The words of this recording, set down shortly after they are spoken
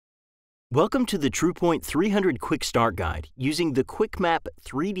Welcome to the TruPoint 300 Quick Start Guide using the QuickMap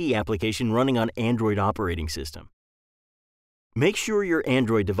 3D application running on Android operating system. Make sure your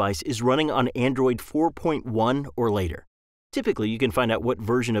Android device is running on Android 4.1 or later. Typically, you can find out what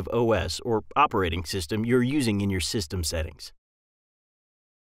version of OS or operating system you're using in your system settings.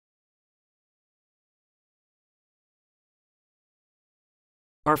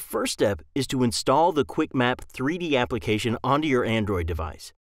 Our first step is to install the QuickMap 3D application onto your Android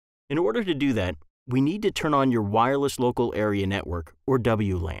device. In order to do that, we need to turn on your Wireless Local Area Network, or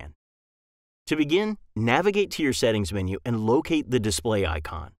WLAN. To begin, navigate to your settings menu and locate the display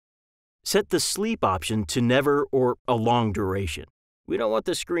icon. Set the sleep option to never or a long duration. We don't want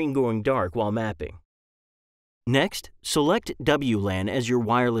the screen going dark while mapping. Next, select WLAN as your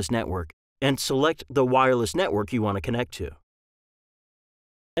wireless network and select the wireless network you want to connect to.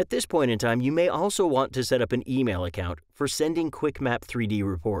 At this point in time, you may also want to set up an email account for sending QuickMap 3D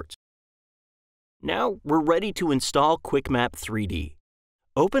reports. Now we're ready to install QuickMap 3D.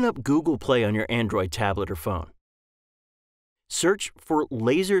 Open up Google Play on your Android tablet or phone. Search for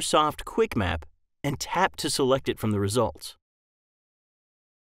LaserSoft QuickMap and tap to select it from the results.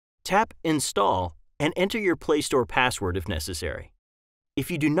 Tap Install and enter your Play Store password if necessary.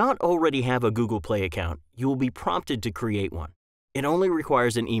 If you do not already have a Google Play account, you will be prompted to create one. It only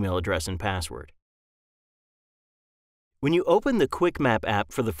requires an email address and password. When you open the QuickMap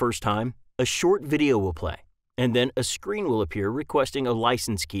app for the first time, a short video will play, and then a screen will appear requesting a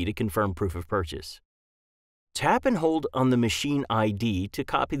license key to confirm proof of purchase. Tap and hold on the machine ID to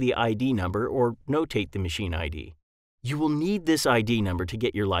copy the ID number or notate the machine ID. You will need this ID number to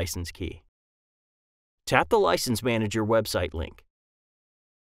get your license key. Tap the License Manager website link.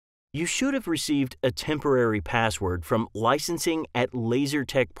 You should have received a temporary password from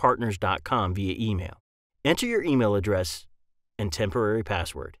licensing@lasertechpartners.com via email. Enter your email address and temporary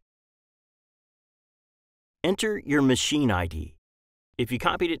password. Enter your machine ID. If you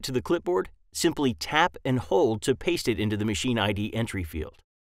copied it to the clipboard, simply tap and hold to paste it into the machine ID entry field.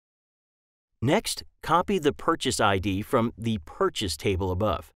 Next, copy the purchase ID from the Purchase table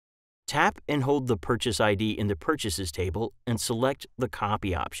above. Tap and hold the purchase ID in the Purchases table and select the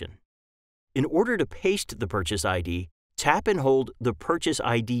Copy option. In order to paste the purchase ID, tap and hold the Purchase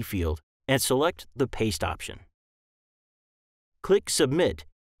ID field and select the Paste option. Click Submit,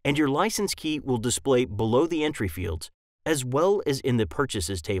 and your license key will display below the entry fields, as well as in the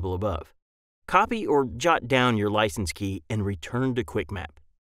Purchases table above. Copy or jot down your license key and return to QuickMap.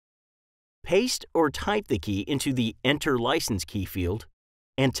 Paste or type the key into the Enter License Key field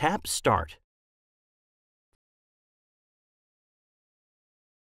and tap Start.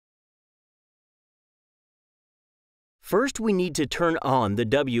 First, we need to turn on the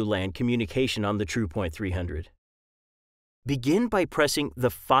WLAN communication on the TruPoint 300. Begin by pressing the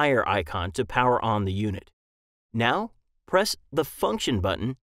fire icon to power on the unit. Now, press the Function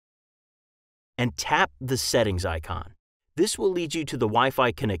button and tap the Settings icon. This will lead you to the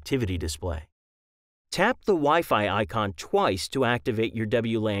Wi-Fi connectivity display. Tap the Wi-Fi icon twice to activate your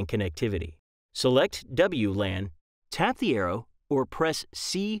WLAN connectivity. Select WLAN, tap the arrow, or press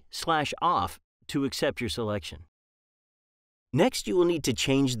C/off to accept your selection. Next, you will need to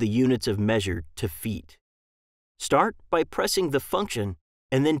change the units of measure to feet. Start by pressing the function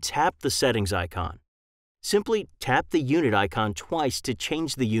and then tap the settings icon. Simply tap the unit icon twice to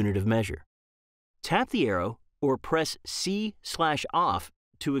change the unit of measure. Tap the arrow or press C/off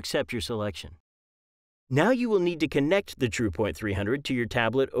to accept your selection. Now you will need to connect the TruPoint 300 to your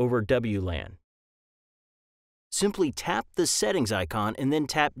tablet over WLAN. Simply tap the settings icon and then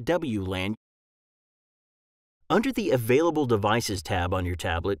tap WLAN. Under the Available Devices tab on your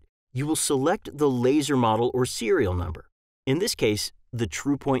tablet, you will select the laser model or serial number, in this case, the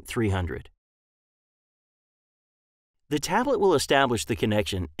TruPoint 300. The tablet will establish the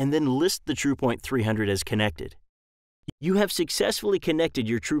connection and then list the TruPoint 300 as connected. You have successfully connected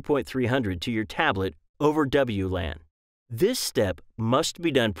your TruPoint 300 to your tablet over WLAN. This step must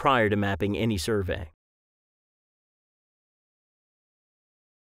be done prior to mapping any survey.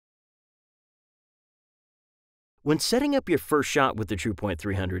 When setting up your first shot with the TruPoint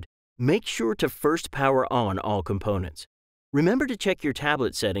 300, make sure to first power on all components. Remember to check your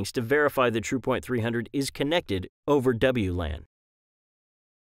tablet settings to verify the TruPoint 300 is connected over WLAN.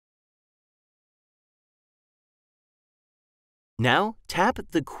 Now, tap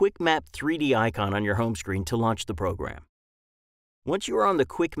the QuickMap 3D icon on your home screen to launch the program. Once you are on the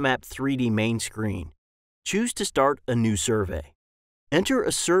QuickMap 3D main screen, choose to start a new survey. Enter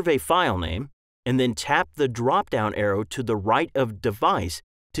a survey file name, and then tap the drop-down arrow to the right of Device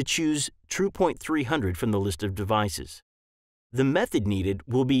to choose TruPoint 300 from the list of devices. The method needed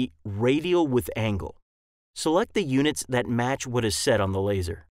will be radial with angle. Select the units that match what is set on the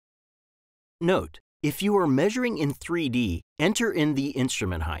laser. Note, if you are measuring in 3D, enter in the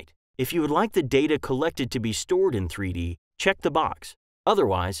instrument height. If you would like the data collected to be stored in 3D, check the box.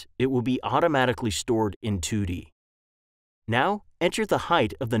 Otherwise, it will be automatically stored in 2D. Now, enter the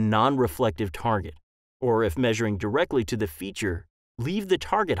height of the non-reflective target, or if measuring directly to the feature, leave the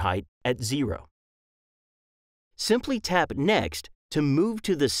target height at 0. Simply tap Next to move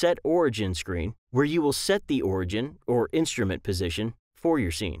to the Set Origin screen, where you will set the origin, or instrument position, for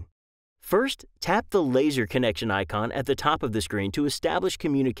your scene. First, tap the laser connection icon at the top of the screen to establish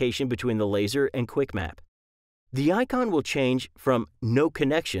communication between the laser and QuickMap. The icon will change from No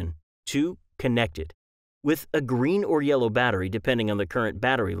Connection to Connected, with a green or yellow battery depending on the current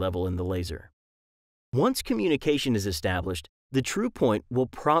battery level in the laser. Once communication is established, the TruPoint will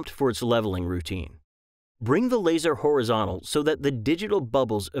prompt for its leveling routine. Bring the laser horizontal so that the digital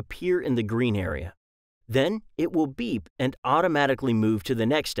bubbles appear in the green area. Then, it will beep and automatically move to the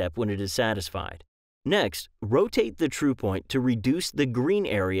next step when it is satisfied. Next, rotate the TruPoint to reduce the green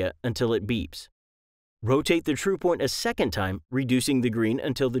area until it beeps. Rotate the TruPoint a second time, reducing the green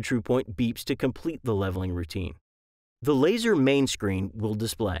until the TruPoint beeps to complete the leveling routine. The laser main screen will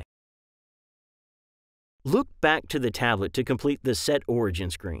display. Look back to the tablet to complete the Set Origin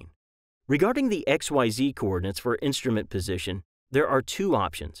screen. Regarding the XYZ coordinates for instrument position, there are two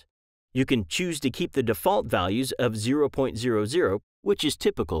options. You can choose to keep the default values of 0.00, which is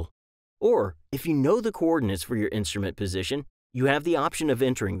typical, or if you know the coordinates for your instrument position, you have the option of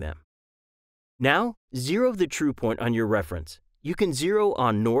entering them. Now, zero the TruPoint on your reference. You can zero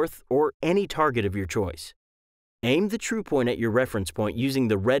on north or any target of your choice. Aim the TruPoint at your reference point using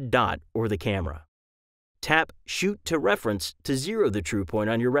the red dot or the camera. Tap Shoot to Reference to zero the TruPoint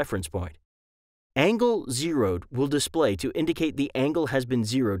on your reference point. Angle Zeroed will display to indicate the angle has been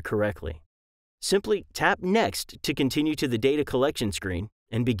zeroed correctly. Simply tap Next to continue to the data collection screen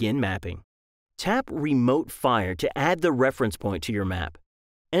and begin mapping. Tap Remote Fire to add the reference point to your map.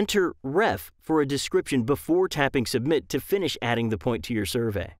 Enter Ref for a description before tapping Submit to finish adding the point to your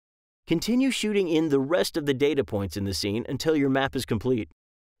survey. Continue shooting in the rest of the data points in the scene until your map is complete.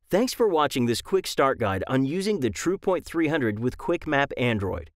 Thanks for watching this quick start guide on using the TruPoint 300 with QuickMap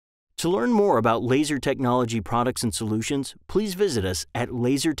Android. To learn more about laser technology products and solutions, please visit us at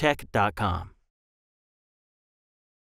lasertech.com.